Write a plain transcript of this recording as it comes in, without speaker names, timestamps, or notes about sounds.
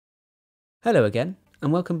Hello again,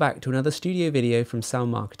 and welcome back to another studio video from Sound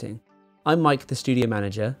Marketing. I'm Mike, the studio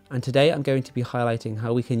manager, and today I'm going to be highlighting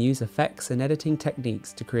how we can use effects and editing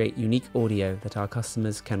techniques to create unique audio that our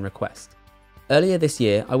customers can request. Earlier this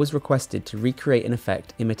year, I was requested to recreate an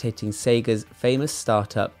effect imitating Sega's famous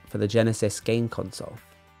startup for the Genesis game console.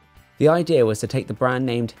 The idea was to take the brand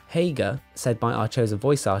named Hager, said by our chosen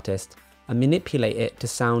voice artist, and manipulate it to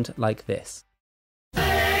sound like this.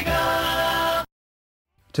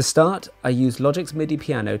 To start, I used Logic's MIDI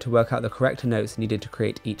piano to work out the correct notes needed to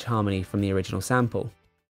create each harmony from the original sample.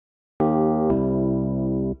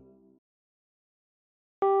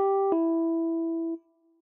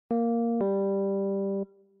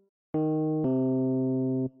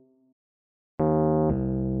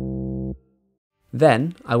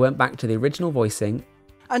 Then, I went back to the original voicing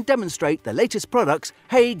and demonstrate the latest products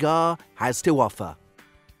Hager has to offer.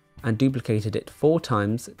 And duplicated it 4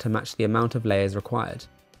 times to match the amount of layers required.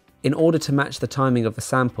 In order to match the timing of the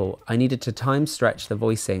sample, I needed to time stretch the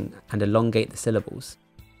voicing and elongate the syllables.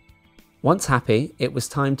 Once happy, it was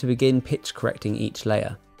time to begin pitch correcting each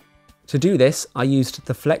layer. To do this, I used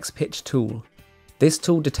the Flex Pitch tool. This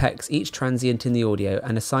tool detects each transient in the audio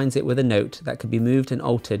and assigns it with a note that can be moved and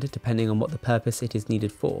altered depending on what the purpose it is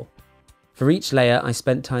needed for. For each layer, I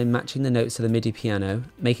spent time matching the notes to the MIDI piano,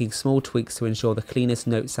 making small tweaks to ensure the cleanest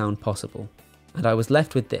note sound possible. And I was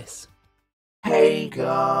left with this.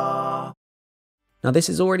 Hager. Now this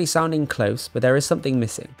is already sounding close, but there is something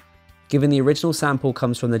missing. Given the original sample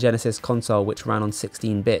comes from the Genesis console, which ran on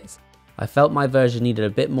 16 bits, I felt my version needed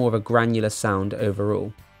a bit more of a granular sound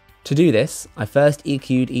overall. To do this, I first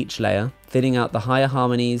EQ'd each layer, thinning out the higher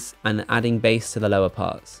harmonies and adding bass to the lower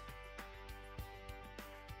parts.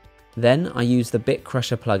 Then I used the Bit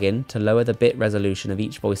Crusher plugin to lower the bit resolution of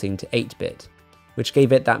each voicing to 8-bit, which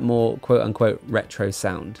gave it that more quote-unquote retro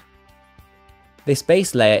sound. This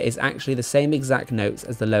bass layer is actually the same exact notes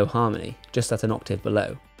as the low harmony, just at an octave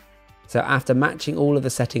below. So after matching all of the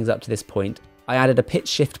settings up to this point, I added a pitch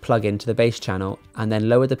shift plugin to the bass channel and then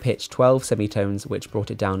lowered the pitch 12 semitones, which brought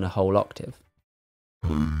it down a whole octave.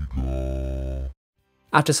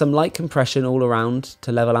 After some light compression all around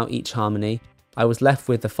to level out each harmony, I was left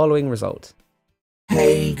with the following result.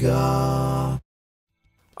 Hager. I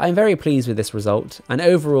am very pleased with this result, and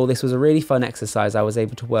overall this was a really fun exercise I was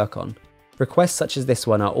able to work on. Requests such as this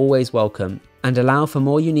one are always welcome and allow for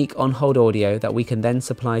more unique on-hold audio that we can then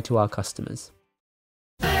supply to our customers.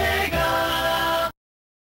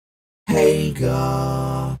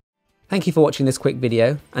 Hager. Thank you for watching this quick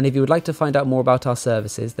video, and if you would like to find out more about our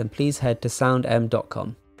services, then please head to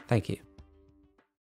soundm.com. Thank you.